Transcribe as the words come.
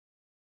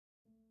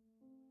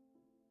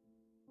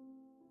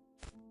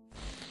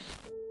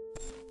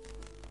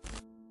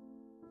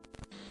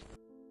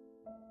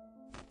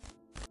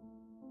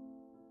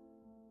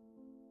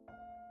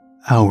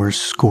Our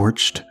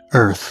Scorched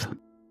Earth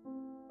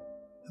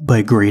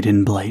by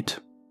Graydon Blight.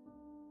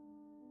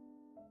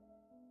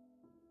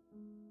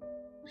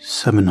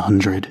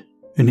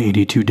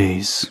 782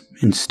 days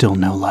and still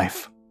no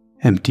life.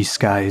 Empty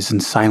skies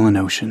and silent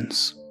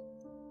oceans.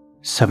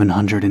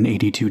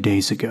 782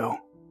 days ago,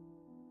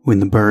 when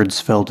the birds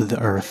fell to the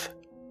earth,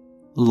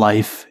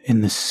 life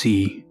in the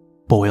sea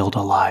boiled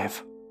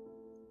alive,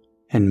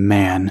 and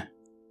man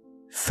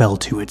fell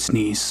to its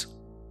knees.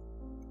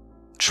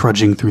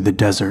 Trudging through the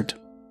desert,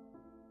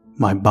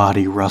 my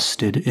body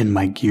rusted and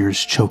my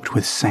gears choked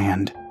with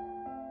sand,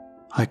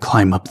 I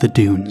climb up the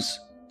dunes,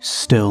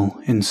 still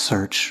in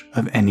search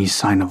of any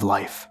sign of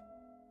life.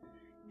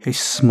 A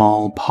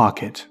small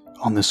pocket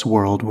on this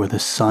world where the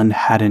sun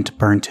hadn't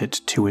burnt it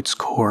to its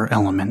core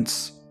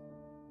elements.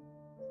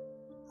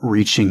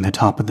 Reaching the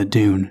top of the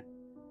dune,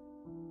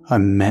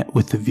 I'm met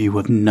with the view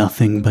of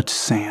nothing but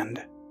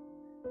sand,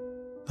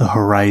 the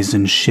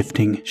horizon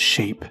shifting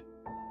shape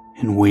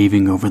and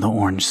waving over the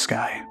orange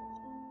sky.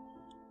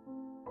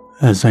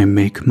 As I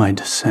make my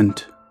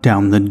descent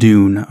down the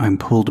dune, I'm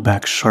pulled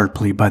back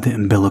sharply by the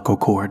umbilical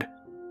cord.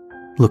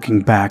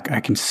 Looking back, I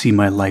can see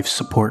my life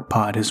support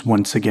pod has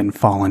once again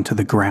fallen to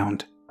the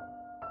ground.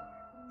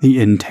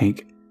 The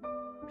intake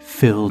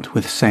filled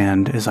with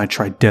sand as I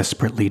try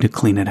desperately to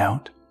clean it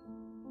out.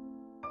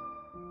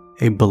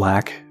 A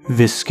black,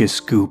 viscous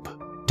goop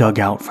dug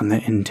out from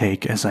the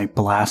intake as a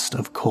blast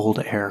of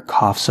cold air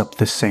coughs up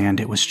the sand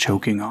it was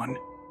choking on.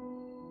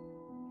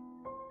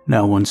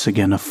 Now once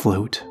again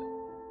afloat,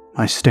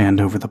 I stand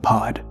over the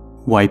pod,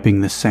 wiping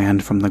the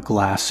sand from the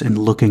glass and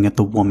looking at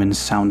the woman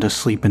sound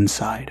asleep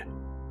inside.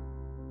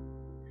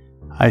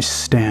 I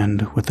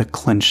stand with a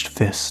clenched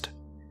fist,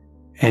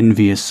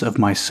 envious of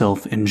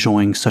myself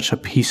enjoying such a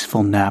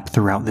peaceful nap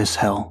throughout this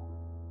hell.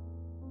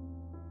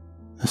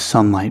 The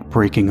sunlight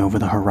breaking over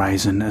the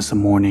horizon as the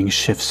morning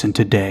shifts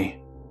into day.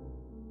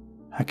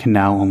 I can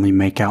now only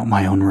make out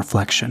my own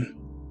reflection,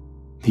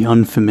 the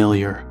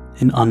unfamiliar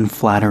and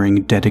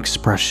unflattering dead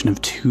expression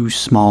of two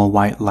small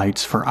white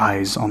lights for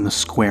eyes on the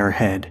square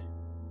head.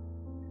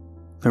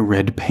 The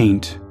red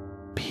paint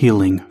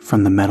peeling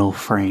from the metal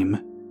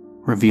frame,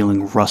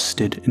 revealing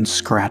rusted and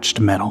scratched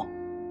metal.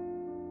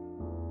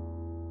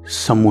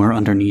 Somewhere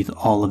underneath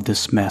all of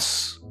this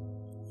mess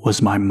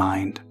was my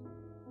mind,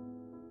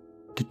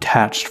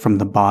 detached from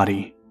the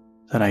body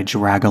that I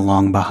drag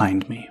along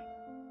behind me.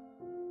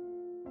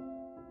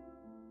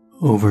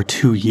 Over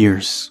 2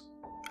 years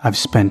I've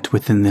spent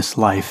within this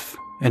life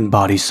and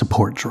body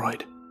support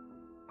droid.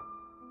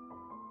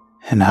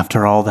 And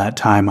after all that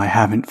time, I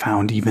haven't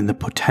found even the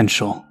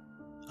potential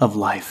of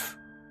life.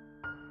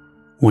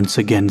 Once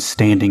again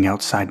standing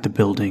outside the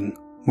building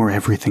where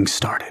everything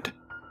started.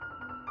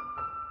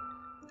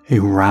 A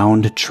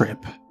round trip,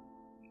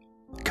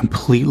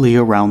 completely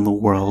around the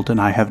world,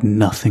 and I have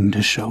nothing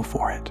to show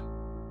for it.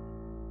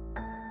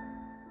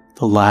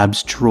 The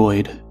lab's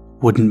droid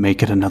wouldn't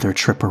make it another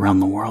trip around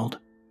the world.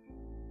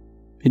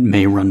 It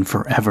may run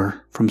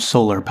forever from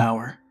solar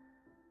power,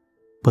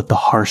 but the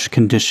harsh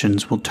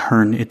conditions will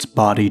turn its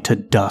body to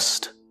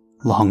dust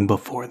long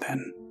before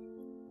then.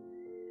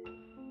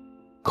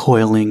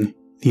 Coiling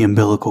the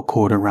umbilical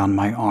cord around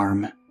my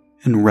arm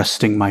and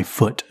resting my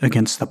foot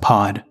against the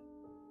pod,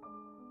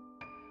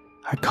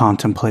 I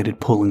contemplated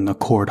pulling the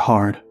cord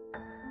hard,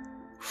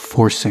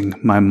 forcing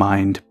my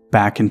mind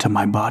back into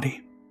my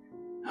body.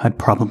 I'd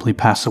probably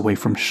pass away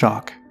from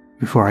shock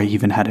before I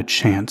even had a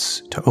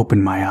chance to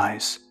open my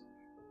eyes.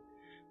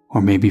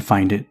 Or maybe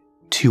find it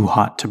too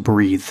hot to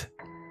breathe,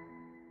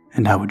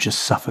 and I would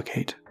just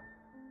suffocate.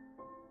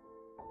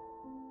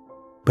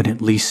 But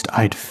at least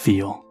I'd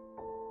feel,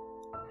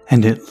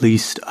 and at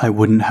least I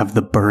wouldn't have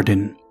the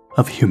burden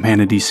of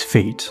humanity's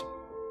fate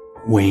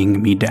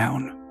weighing me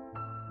down.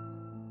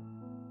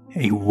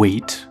 A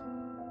weight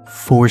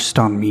forced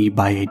on me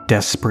by a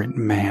desperate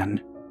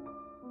man,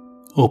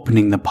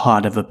 opening the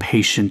pod of a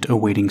patient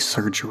awaiting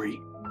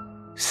surgery,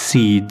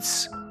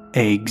 seeds,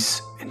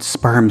 eggs, and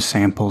sperm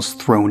samples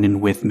thrown in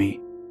with me,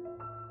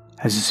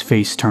 as his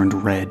face turned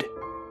red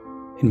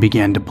and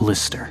began to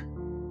blister.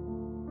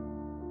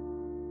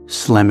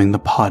 Slamming the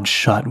pod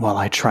shut while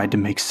I tried to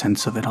make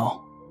sense of it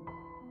all.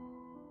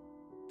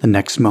 The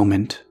next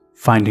moment,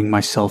 finding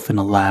myself in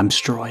a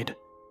lab's droid,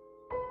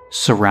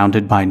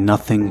 surrounded by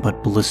nothing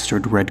but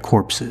blistered red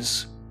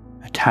corpses,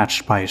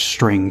 attached by a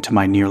string to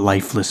my near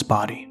lifeless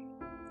body.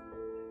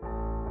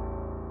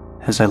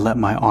 As I let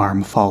my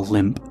arm fall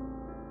limp,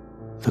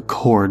 the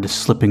cord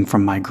slipping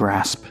from my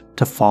grasp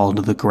to fall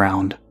to the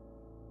ground,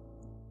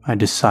 I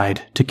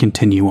decide to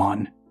continue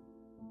on.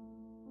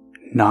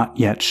 Not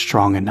yet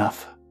strong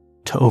enough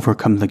to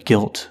overcome the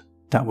guilt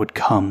that would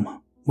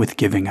come with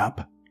giving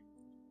up.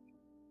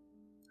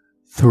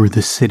 Through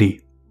the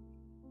city,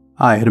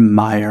 I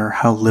admire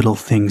how little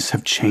things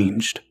have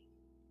changed.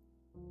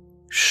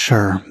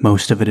 Sure,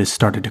 most of it has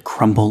started to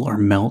crumble or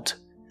melt,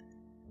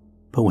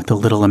 but with a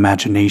little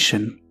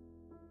imagination,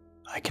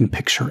 I can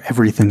picture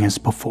everything as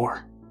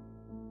before.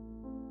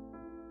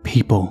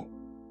 People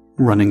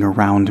running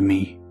around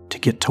me to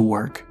get to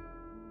work,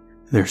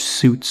 their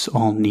suits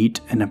all neat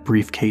and a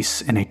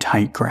briefcase in a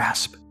tight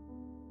grasp.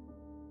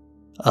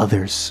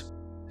 Others,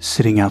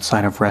 sitting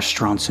outside of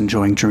restaurants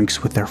enjoying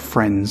drinks with their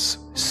friends,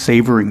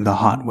 savoring the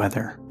hot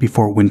weather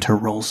before winter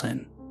rolls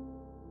in.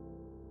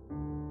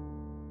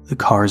 The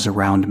cars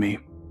around me,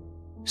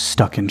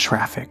 stuck in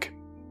traffic.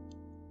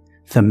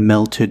 The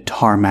melted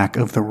tarmac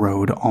of the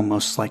road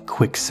almost like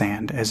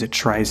quicksand as it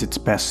tries its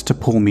best to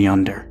pull me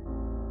under,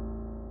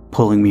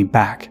 pulling me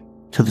back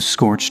to the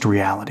scorched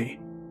reality.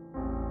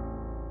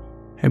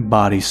 A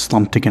body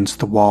slumped against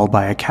the wall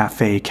by a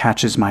cafe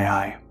catches my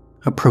eye.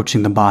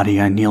 Approaching the body,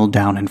 I kneel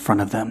down in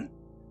front of them,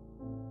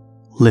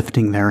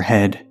 lifting their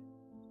head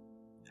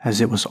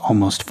as it was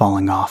almost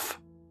falling off.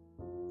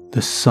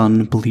 The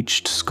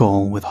sun-bleached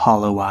skull with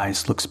hollow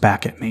eyes looks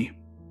back at me.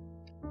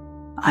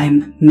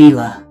 I'm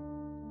Mila.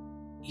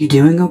 You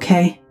doing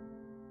okay?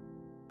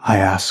 I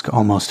ask,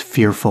 almost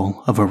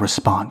fearful of a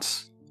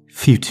response.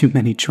 Few too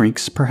many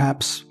drinks,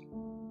 perhaps?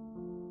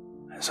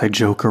 As I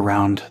joke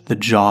around, the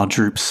jaw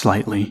droops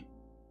slightly.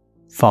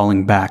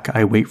 Falling back,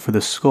 I wait for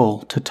the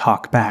skull to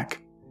talk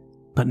back,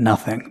 but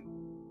nothing.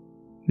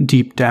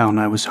 Deep down,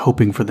 I was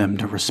hoping for them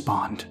to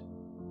respond.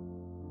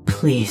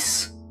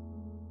 Please.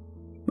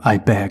 I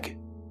beg.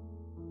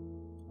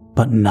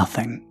 But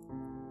nothing.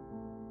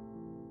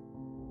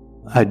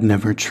 I'd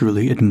never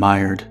truly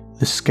admired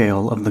the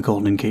scale of the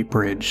Golden Gate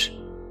Bridge,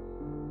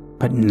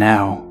 but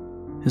now,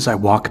 as I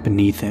walk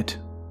beneath it,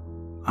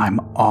 I'm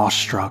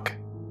awestruck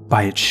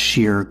by its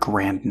sheer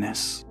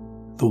grandness.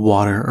 The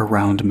water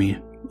around me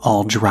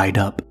all dried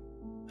up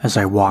as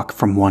I walk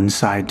from one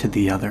side to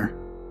the other,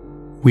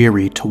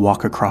 weary to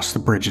walk across the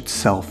bridge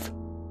itself.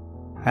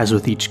 As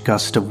with each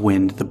gust of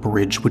wind, the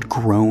bridge would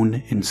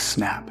groan and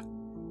snap,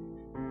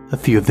 a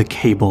few of the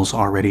cables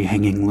already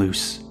hanging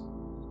loose.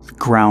 The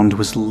ground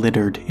was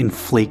littered in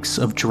flakes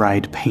of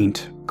dried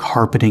paint,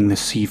 carpeting the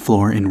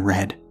seafloor in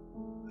red.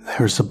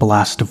 There's a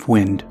blast of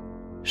wind,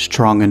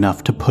 strong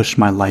enough to push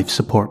my life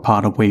support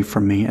pod away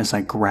from me as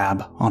I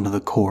grab onto the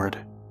cord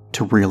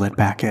to reel it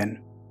back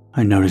in.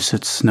 I notice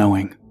it's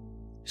snowing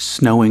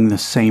the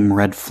same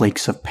red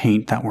flakes of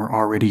paint that were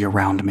already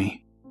around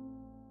me.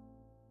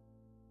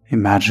 A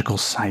magical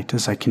sight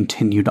as I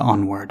continued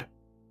onward.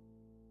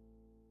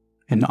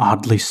 An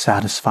oddly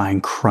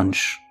satisfying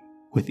crunch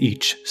with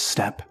each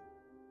step.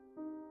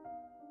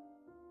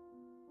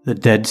 The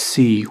Dead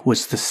Sea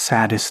was the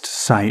saddest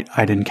sight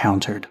I'd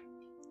encountered.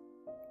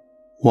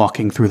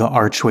 Walking through the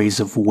archways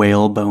of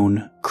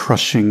whalebone,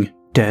 crushing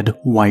dead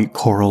white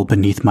coral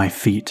beneath my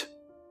feet.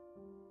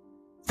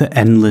 The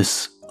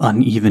endless,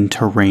 uneven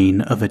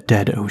terrain of a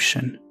dead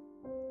ocean.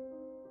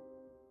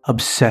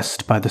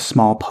 Obsessed by the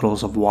small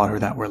puddles of water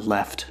that were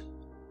left,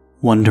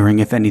 wondering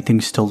if anything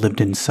still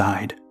lived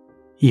inside,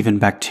 even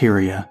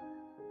bacteria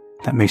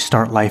that may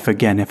start life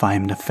again if I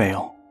am to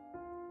fail.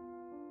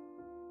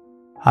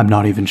 I'm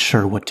not even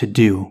sure what to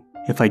do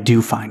if I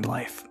do find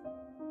life,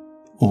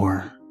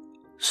 or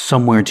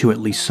somewhere to at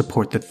least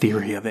support the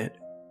theory of it.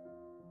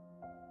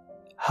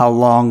 How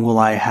long will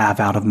I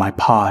have out of my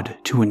pod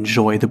to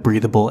enjoy the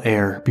breathable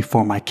air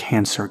before my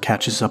cancer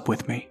catches up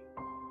with me?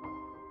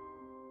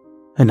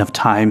 Enough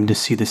time to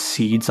see the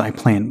seeds I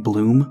plant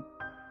bloom?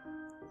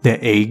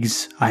 The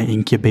eggs I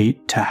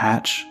incubate to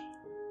hatch?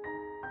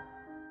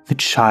 The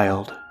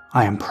child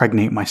I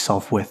impregnate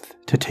myself with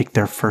to take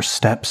their first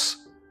steps?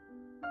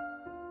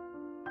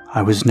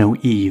 I was no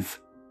Eve.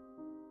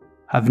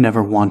 I've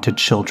never wanted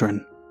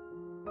children.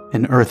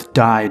 And Earth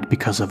died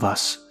because of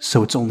us,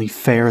 so it's only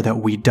fair that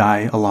we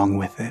die along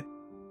with it.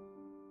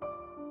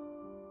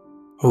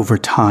 Over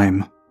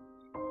time,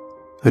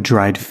 the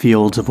dried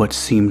fields of what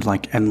seemed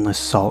like endless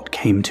salt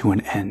came to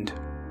an end.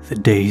 The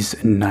days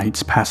and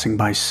nights passing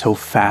by so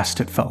fast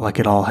it felt like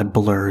it all had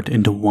blurred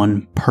into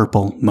one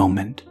purple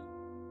moment.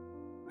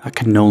 I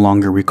could no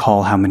longer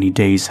recall how many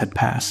days had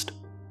passed.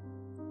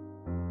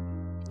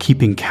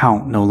 Keeping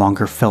count no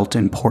longer felt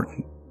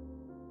important.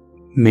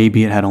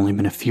 Maybe it had only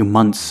been a few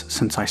months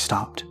since I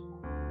stopped.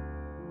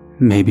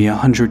 Maybe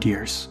 100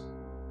 years.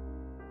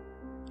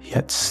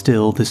 Yet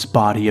still this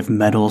body of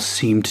metal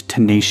seemed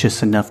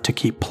tenacious enough to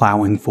keep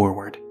plowing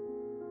forward.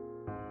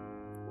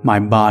 My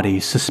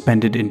body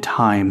suspended in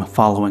time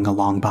following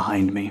along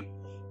behind me.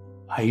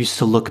 I used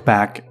to look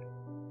back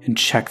and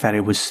check that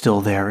it was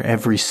still there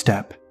every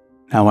step.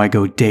 Now I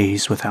go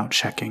days without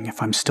checking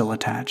if I'm still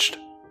attached.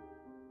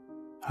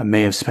 I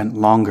may have spent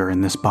longer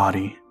in this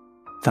body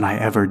than I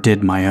ever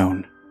did my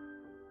own.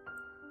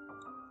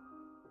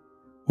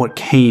 What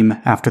came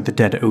after the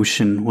dead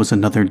ocean was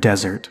another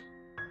desert.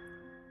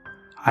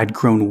 I'd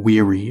grown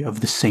weary of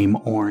the same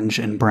orange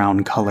and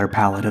brown color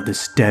palette of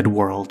this dead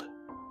world.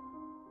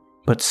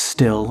 But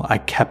still I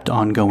kept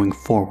on going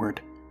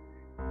forward,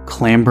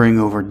 clambering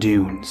over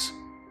dunes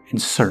in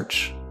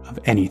search of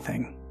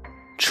anything.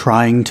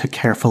 Trying to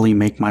carefully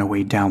make my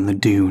way down the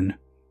dune,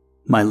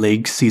 my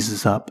leg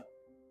seizes up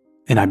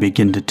and I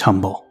begin to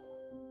tumble.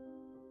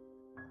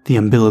 The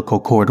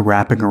umbilical cord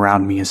wrapping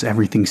around me as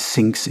everything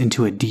sinks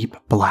into a deep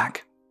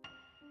black.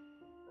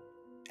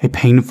 A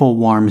painful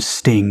warm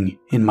sting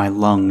in my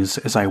lungs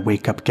as I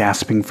wake up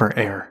gasping for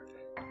air,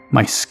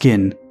 my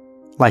skin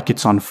like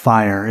it's on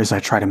fire as I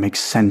try to make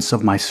sense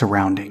of my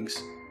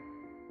surroundings.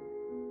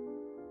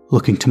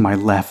 Looking to my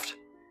left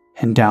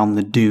and down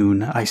the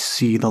dune, I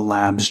see the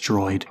lab's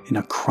droid in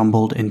a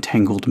crumbled and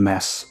tangled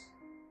mess.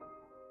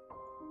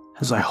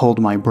 As I hold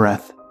my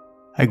breath,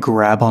 I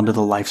grab onto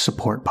the life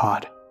support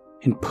pod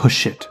and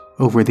push it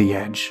over the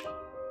edge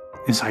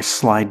as I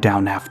slide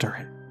down after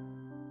it.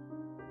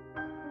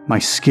 My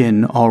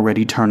skin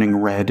already turning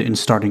red and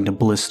starting to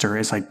blister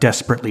as I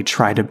desperately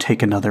try to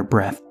take another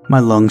breath, my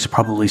lungs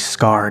probably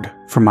scarred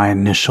from my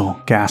initial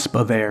gasp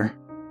of air.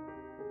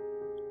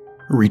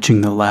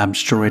 Reaching the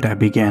lab's droid, I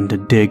began to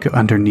dig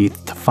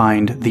underneath to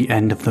find the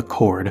end of the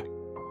cord.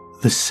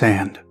 The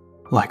sand,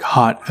 like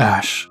hot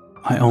ash.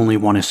 I only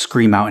want to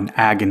scream out in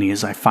agony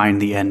as I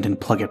find the end and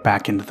plug it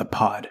back into the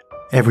pod.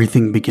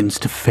 Everything begins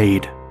to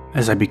fade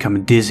as I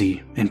become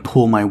dizzy and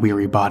pull my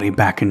weary body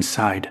back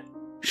inside,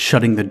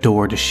 shutting the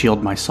door to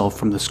shield myself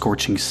from the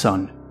scorching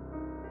sun.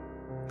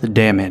 The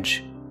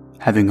damage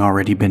having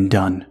already been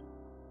done.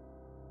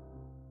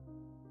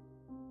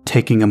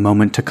 Taking a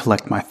moment to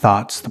collect my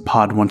thoughts, the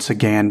pod once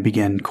again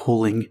began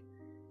cooling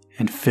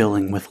and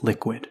filling with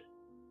liquid.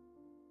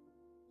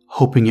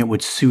 Hoping it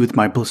would soothe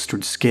my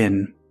blistered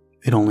skin,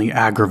 it only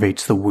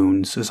aggravates the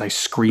wounds as I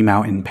scream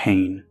out in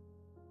pain.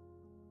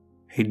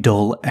 A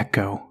dull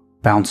echo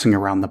bouncing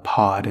around the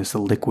pod as the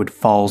liquid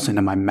falls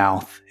into my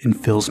mouth and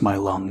fills my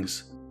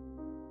lungs.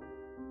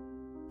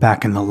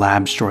 Back in the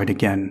lab's droid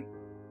again,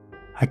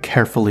 I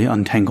carefully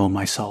untangle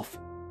myself.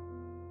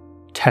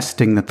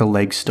 Testing that the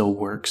leg still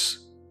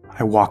works,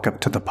 I walk up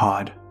to the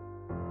pod.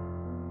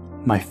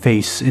 My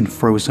face in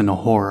frozen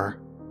horror,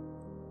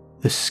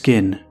 the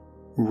skin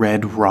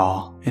red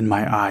raw and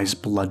my eyes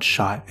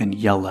bloodshot and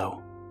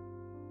yellow,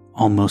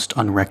 almost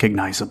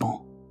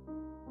unrecognizable.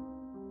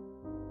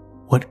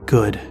 What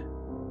good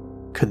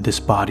could this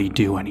body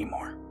do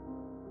anymore?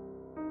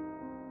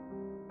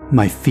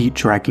 My feet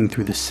dragging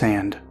through the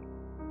sand,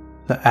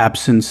 the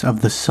absence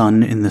of the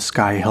sun in the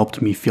sky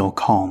helped me feel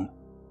calm.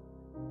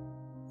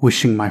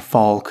 Wishing my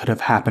fall could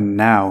have happened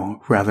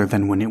now rather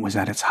than when it was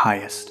at its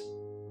highest.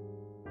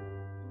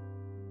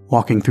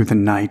 Walking through the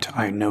night,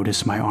 I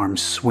noticed my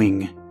arms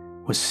swing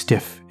was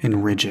stiff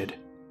and rigid,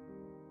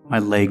 my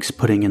legs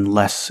putting in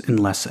less and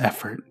less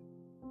effort,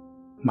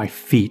 my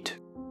feet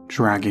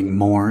dragging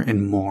more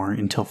and more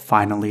until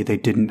finally they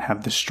didn't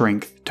have the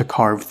strength to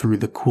carve through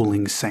the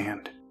cooling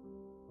sand.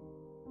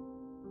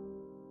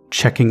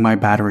 Checking my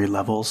battery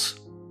levels,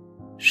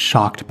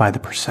 shocked by the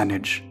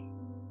percentage.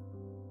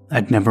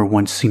 I'd never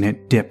once seen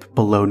it dip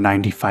below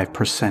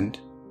 95%.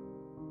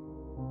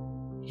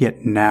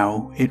 Yet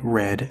now it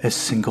read as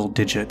single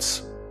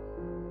digits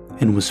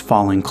and was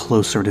falling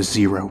closer to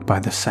 0 by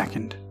the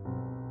second.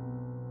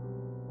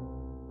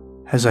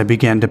 As I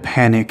began to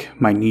panic,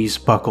 my knees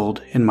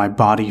buckled and my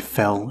body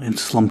fell and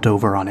slumped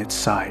over on its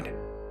side.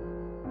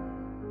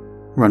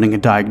 Running a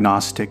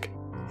diagnostic,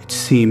 it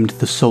seemed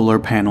the solar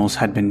panels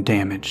had been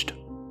damaged,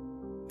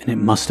 and it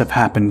must have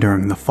happened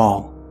during the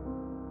fall.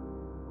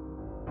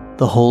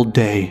 The whole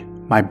day,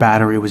 my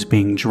battery was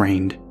being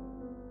drained,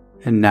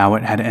 and now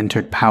it had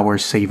entered power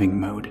saving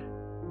mode.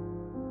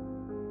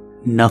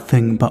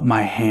 Nothing but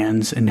my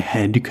hands and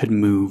head could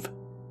move,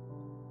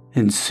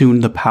 and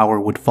soon the power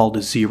would fall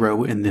to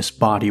 0 and this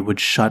body would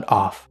shut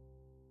off,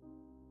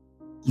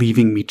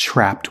 leaving me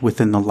trapped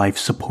within the life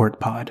support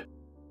pod.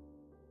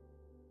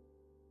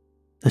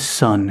 The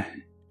sun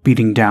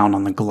beating down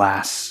on the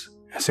glass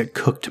as it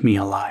cooked me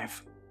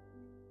alive.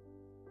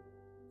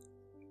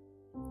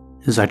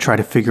 As I try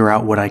to figure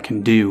out what I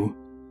can do,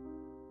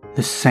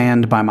 the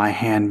sand by my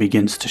hand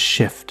begins to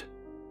shift,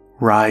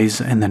 rise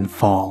and then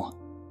fall.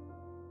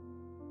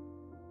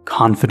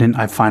 Confident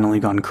I've finally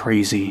gone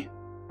crazy,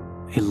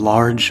 a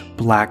large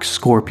black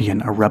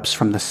scorpion erupts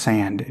from the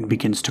sand and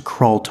begins to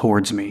crawl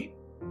towards me.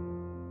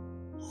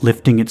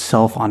 Lifting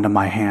itself onto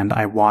my hand,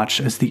 I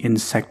watch as the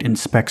insect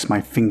inspects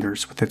my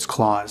fingers with its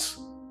claws,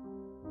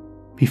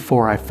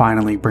 before I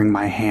finally bring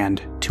my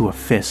hand to a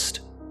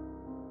fist,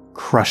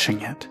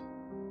 crushing it.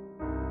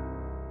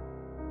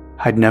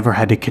 I'd never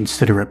had to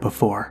consider it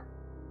before,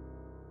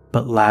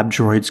 but lab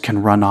droids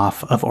can run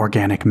off of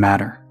organic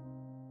matter.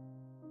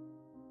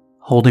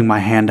 Holding my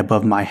hand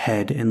above my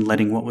head and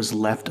letting what was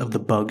left of the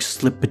bug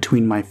slip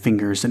between my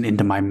fingers and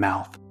into my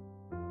mouth.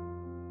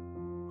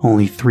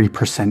 Only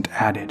 3%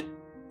 added,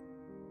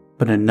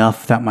 but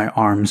enough that my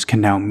arms can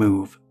now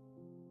move.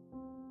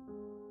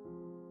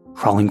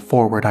 Crawling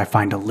forward, I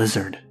find a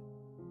lizard,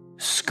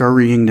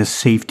 scurrying to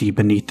safety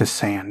beneath the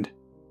sand.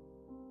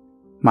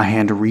 My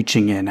hand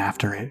reaching in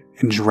after it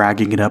and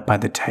dragging it up by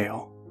the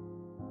tail.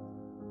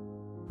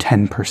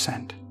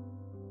 10%.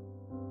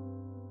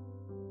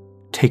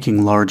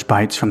 Taking large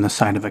bites from the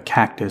side of a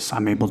cactus,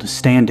 I'm able to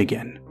stand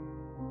again.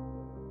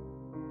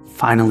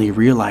 Finally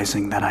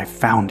realizing that I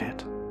found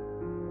it.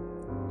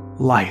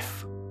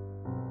 Life.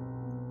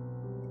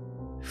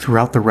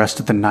 Throughout the rest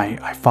of the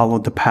night, I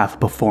followed the path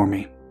before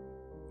me,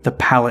 the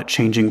palette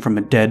changing from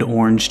a dead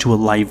orange to a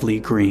lively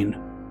green,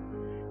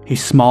 a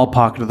small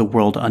pocket of the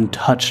world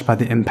untouched by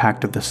the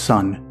impact of the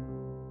sun.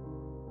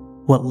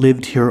 What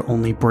lived here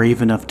only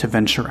brave enough to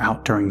venture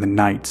out during the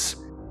nights,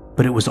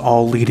 but it was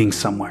all leading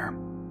somewhere.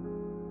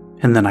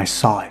 And then I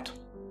saw it.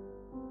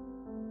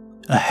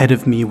 Ahead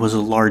of me was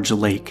a large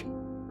lake.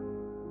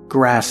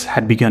 Grass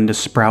had begun to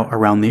sprout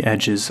around the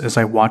edges as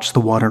I watched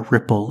the water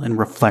ripple and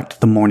reflect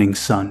the morning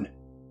sun.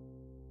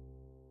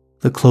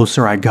 The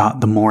closer I got,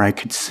 the more I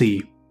could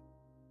see,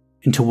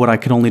 into what I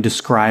could only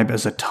describe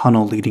as a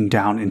tunnel leading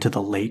down into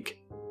the lake.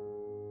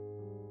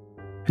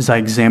 As I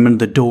examined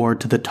the door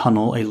to the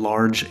tunnel, a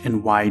large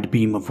and wide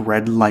beam of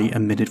red light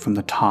emitted from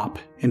the top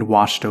and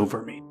washed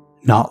over me.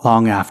 Not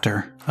long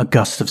after, a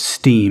gust of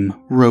steam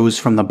rose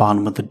from the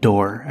bottom of the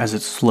door as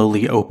it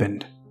slowly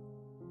opened.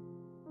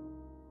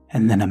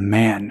 And then a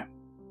man,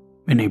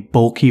 in a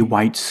bulky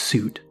white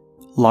suit,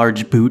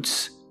 large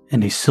boots,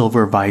 and a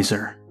silver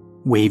visor,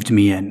 waved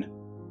me in.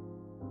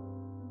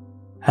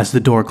 As the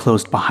door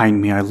closed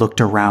behind me, I looked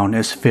around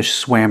as fish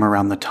swam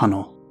around the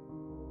tunnel.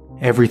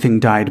 Everything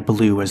dyed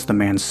blue as the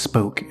man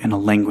spoke in a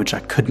language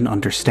I couldn't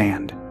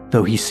understand,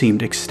 though he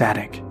seemed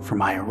ecstatic for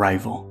my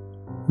arrival.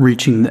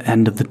 Reaching the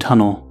end of the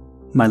tunnel,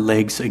 my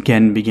legs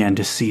again began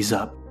to seize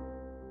up.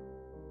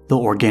 The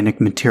organic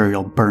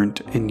material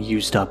burnt and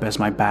used up as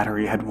my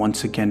battery had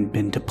once again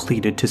been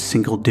depleted to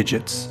single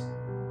digits.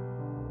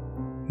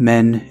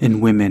 Men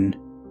and women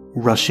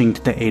rushing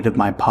to the aid of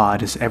my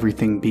pod as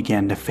everything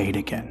began to fade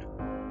again.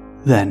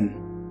 Then,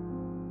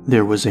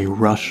 there was a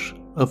rush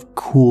of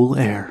cool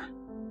air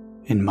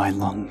in my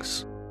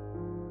lungs.